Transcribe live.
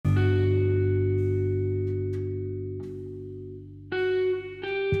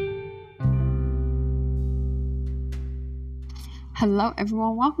Hello,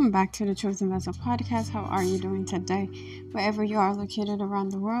 everyone. Welcome back to the Chosen Vessel Podcast. How are you doing today? Wherever you are located around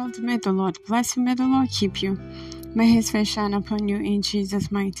the world, may the Lord bless you. May the Lord keep you. May His face shine upon you in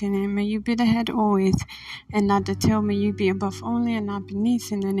Jesus' mighty name. May you be the head always and not the tail. May you be above only and not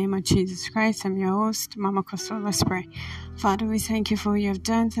beneath. In the name of Jesus Christ, I'm your host, Mama Kosso. Let's pray. Father, we thank you for what you have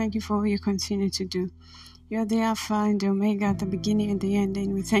done. Thank you for what you continue to do. You are the Alpha and the Omega, the beginning and the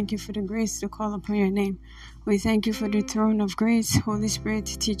ending. We thank you for the grace to call upon your name. We thank you for the throne of grace. Holy Spirit,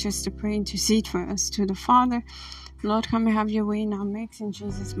 teach us to pray, intercede for us to the Father. Lord, come and have your way in our mix in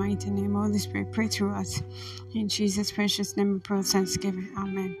Jesus' mighty name. Holy Spirit, pray through us. In Jesus' precious name, we pray with thanksgiving.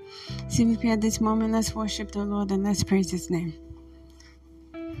 Amen. CVP, at this moment, let's worship the Lord and let's praise His name.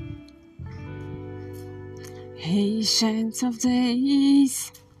 Ancient of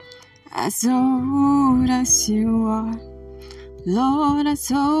days, as old as you are, Lord, as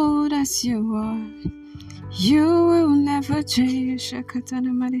old as you are, you will never change.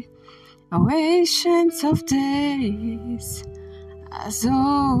 Oh, ancient of days, as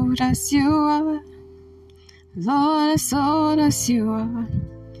old as you are, Lord, as old as you are,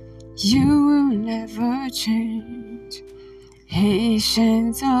 you will never change.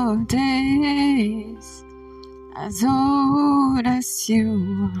 Ancient of days, as old as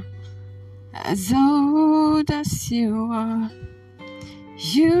you are, as old as you are,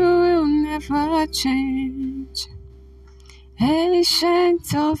 you will never change.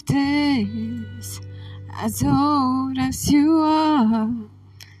 Ancient of days, as old as you are,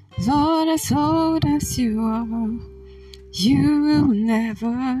 Lord, as old as you are, you will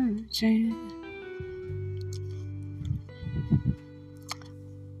never change.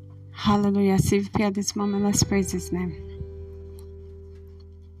 Hallelujah. CVP, at this moment, let's praise His name.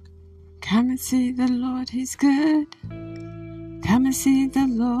 Come and see the Lord, He's good. Come and see the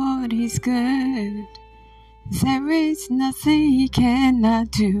Lord, He's good. There is nothing He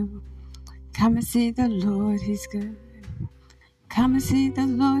cannot do. Come and see the Lord, He's good. Come and see the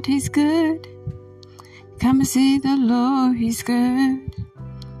Lord, He's good. Come and see the Lord, He's good.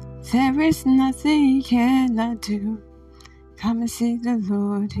 There is nothing He cannot do. Come and see the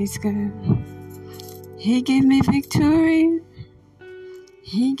Lord, He's good. He gave me victory.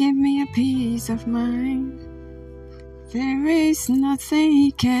 He gave me a peace of mind. There is nothing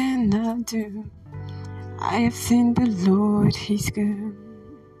He cannot do. I have seen the Lord, He's good.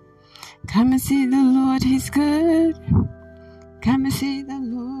 Come and see the Lord, He's good. Come and see the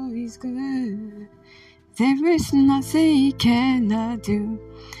Lord, He's good. There is nothing He cannot do.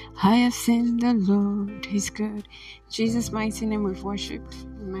 I have seen the Lord, He's good. In Jesus' mighty name we worship.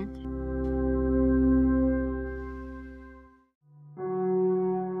 Amen.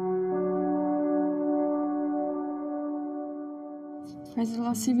 Praise the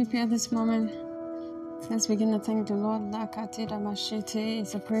Lord. CVP, at this moment, let's begin to thank the Lord.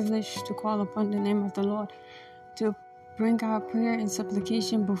 It's a privilege to call upon the name of the Lord, to bring our prayer and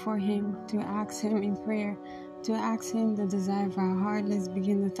supplication before Him, to ask Him in prayer, to ask Him the desire of our heart. Let's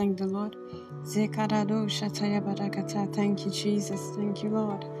begin to thank the Lord. Thank you, Jesus. Thank you,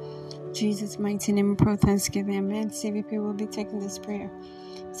 Lord. Jesus' mighty name, we pray thanksgiving. Amen. CVP will be taking this prayer,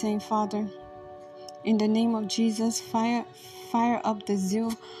 saying, Father, in the name of Jesus, fire up the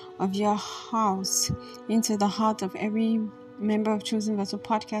zeal of your house into the heart of every member of Chosen Vessel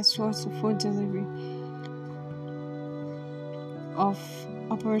Podcast towards the full delivery of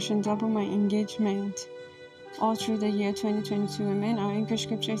Operation Double My Engagement all through the year 2022. Amen. Our anchor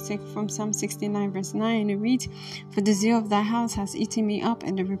scripture is taken from Psalm 69 verse 9, and it reads, For the zeal of thy house has eaten me up,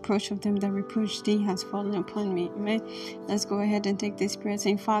 and the reproach of them that reproach thee has fallen upon me. Amen. Let's go ahead and take this prayer,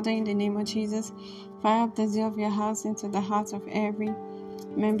 saying, Father, in the name of Jesus, fire up the zeal of your house into the hearts of every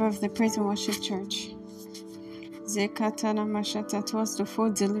member of the Praise and Worship Church. Zekatana Mashata, towards the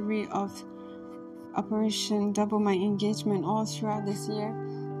full delivery of Operation Double My Engagement all throughout this year.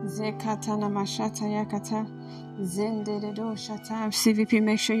 Zekatana Mashata Yakata Zendedo Shata. CVP,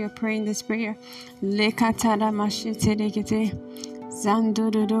 make sure you're praying this prayer. Lekatana Mashite Legete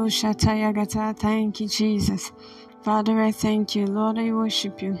Zandodo Shata Yagata. Thank you, Jesus. Father, I thank you. Lord, I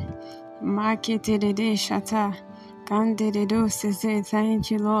worship you. Makete de Shata. Thank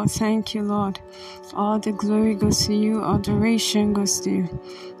you, Lord. Thank you, Lord. All the glory goes to you. Adoration goes to you.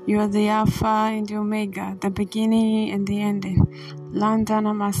 You are the Alpha and the Omega, the beginning and the ending.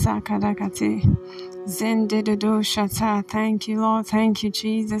 Landana Masaka Dakate. Zendedo Shata. Thank you, Lord. Thank you,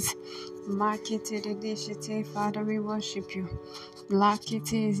 Jesus. Father, we worship you.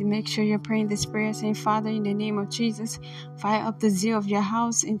 Make sure you're praying this prayer, saying, Father, in the name of Jesus, fire up the zeal of your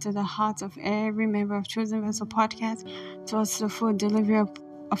house into the hearts of every member of Chosen Vessel Podcast towards the full delivery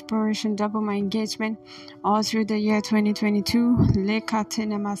of Operation Double My Engagement all through the year 2022.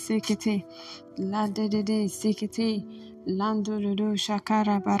 Lekatene masekete, ladede sekete, landudu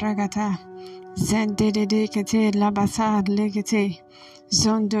shakara baragata, zendede kete labasa legete,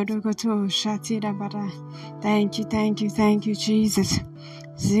 zondodogoto shatira bara. Thank you, Jesus.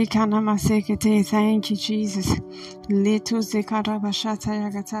 Zikana sekete, thank you, Jesus. Leto zekara bashata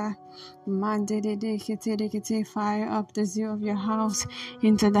yagata. Fire up the zeal of your house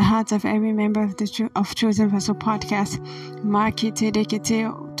into the hearts of every member of the Chosen Vessel podcast.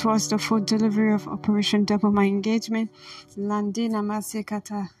 Towards the full delivery of Operation Double My Engagement. Landina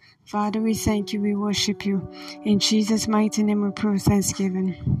Masekata. Father, we thank you, we worship you. In Jesus' mighty name we pray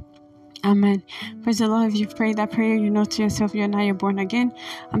thanksgiving. Amen. Praise the Lord. If you've prayed that prayer, you know to yourself you're not yet born again.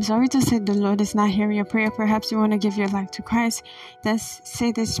 I'm sorry to say the Lord is not hearing your prayer. Perhaps you want to give your life to Christ. Let's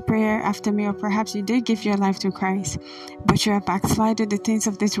say this prayer after me, or perhaps you did give your life to Christ, but you are backslided. The things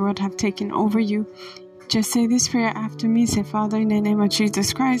of this world have taken over you. Just say this prayer after me. Say, Father, in the name of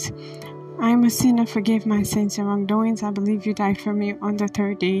Jesus Christ, I am a sinner. Forgive my sins and wrongdoings. I believe you died for me. On the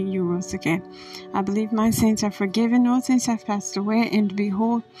third day you rose again. I believe my sins are forgiven. All things have passed away. And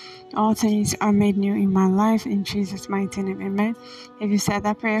behold, all things are made new in my life. In Jesus' mighty name, amen. If you said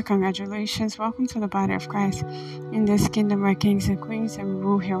that prayer, congratulations. Welcome to the body of Christ. In this kingdom we're kings and queens and we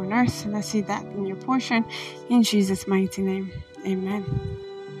rule here on earth. And I see that in your portion. In Jesus' mighty name, amen.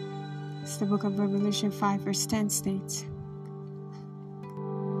 It's the book of Revelation 5 verse 10 states,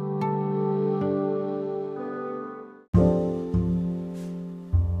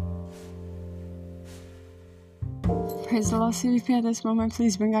 praise the Lord. CVP, at this moment,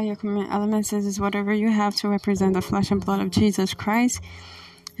 please bring out your communion elements. This is whatever you have to represent the flesh and blood of Jesus Christ.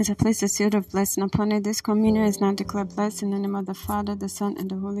 As I place the seal of blessing upon it, this communion is now declared blessed in the name of the Father, the Son,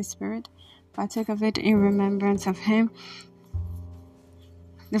 and the Holy Spirit. Partake of it in remembrance of Him.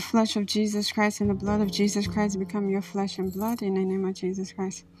 The flesh of Jesus Christ and the blood of Jesus Christ become your flesh and blood in the name of Jesus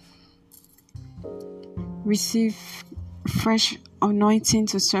Christ. Receive fresh anointing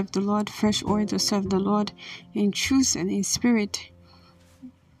to serve the Lord, fresh oil to serve the Lord in truth and in spirit,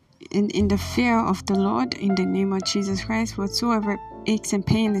 in the fear of the Lord, in the name of Jesus Christ. Whatsoever aches and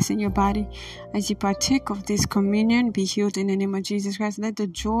pain is in your body, as you partake of this communion, be healed in the name of Jesus Christ. Let the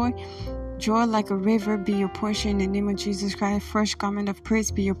joy like a river be your portion in the name of Jesus Christ. Fresh garment of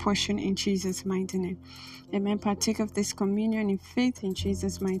praise be your portion in Jesus' mighty name. Amen. Partake of this communion in faith in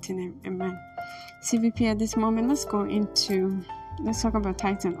Jesus' mighty name. Amen. CVP, at this moment, let's talk about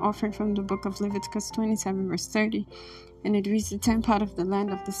tithes and offering from the book of Leviticus 27 verse 30. And it reads, the 10th part of the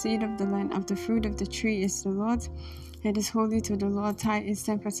land, of the seed of the land, of the fruit of the tree is the Lord's. It is holy to the Lord. Tithe is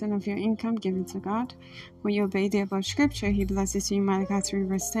 10% of your income given to God. When you obey the above scripture, He blesses you in Malachi 3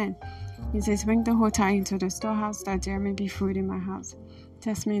 verse 10. He says, bring the whole tithe into the storehouse, that there may be food in my house.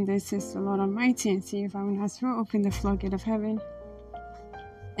 Test me in this, says the Lord Almighty, and see if I will not throw open the floodgate of heaven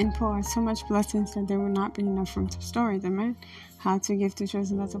and pour out so much blessings that there will not be enough room to store it. Amen. How to give to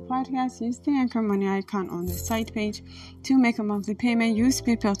Chosen Vessel Podcast. Use the Anchor Money icon on the site page to make a monthly payment. Use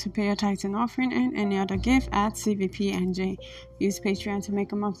PayPal to pay your tithes and offering and any other gift at CVPNJ. Use Patreon to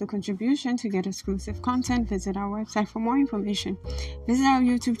make a monthly contribution to get exclusive content. Visit our website for more information. Visit our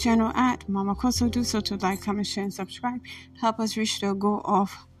YouTube channel at Mama Kosso. Do so to like, comment, share, and subscribe. Help us reach the goal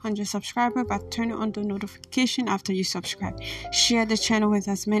of 100 subscribers by turning on the notification after you subscribe. Share the channel with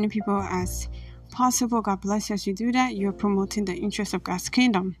as many people as possible. God bless you as you do that. You're promoting the interest of God's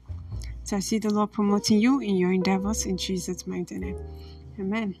kingdom. So I see the Lord promoting you in your endeavors in Jesus' mighty name.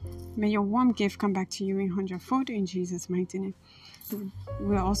 Amen. May your warm gift come back to you in 100-fold in Jesus' mighty name.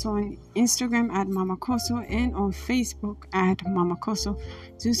 We're also on Instagram at Mama Kosso and on Facebook at Mama Kosso.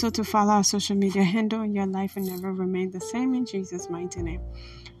 Do so to follow our social media handle. Your life will never remain the same in Jesus' mighty name.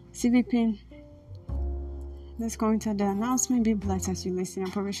 CVP, let's go into the announcement. Be blessed as you listen.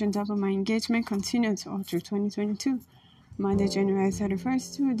 Operation Double My Engagement continues all through 2022. Monday, January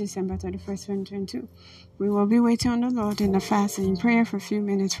 31st to December 31st, 2022. We will be waiting on the Lord in the fast and in prayer for a few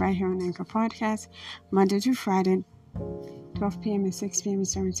minutes right here on Anchor Podcast, Monday to Friday, 12 p.m. and 6 p.m.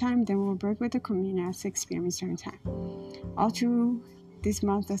 Eastern Time. Then we'll break with the communion at 6 p.m. Eastern Time. All through this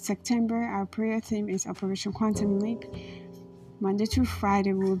month of September, our prayer theme is Operation Quantum Leap. Monday through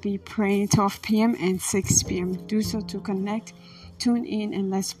Friday, we'll be praying 12 p.m. and 6 p.m. Do so to connect, tune in,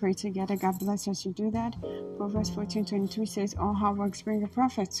 and let's pray together. God bless us to do that. Proverbs 14:23 says, all hard works bring a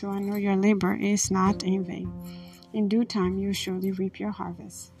profit, so I know your labor is not in vain. In due time, you surely reap your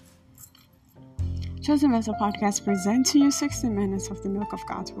harvest. Chosen Vessel Podcast present to you 60 minutes of the milk of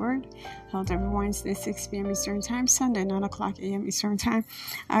God's Word, held every Wednesday, 6 p.m. Eastern Time, Sunday, 9 o'clock a.m. Eastern Time.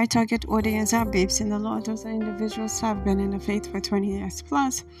 Our target audience are babes in the Lord. Those are individuals who have been in the faith for 20 years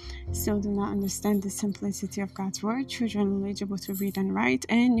plus, still do not understand the simplicity of God's Word, children eligible to read and write,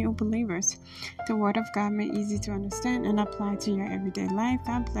 and new believers. The Word of God made easy to understand and apply to your everyday life.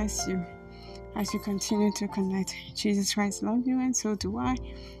 God bless you as you continue to connect. Jesus Christ loves you, and so do I.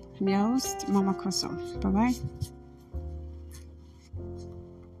 I'm your host, Mama Koso. Bye-bye.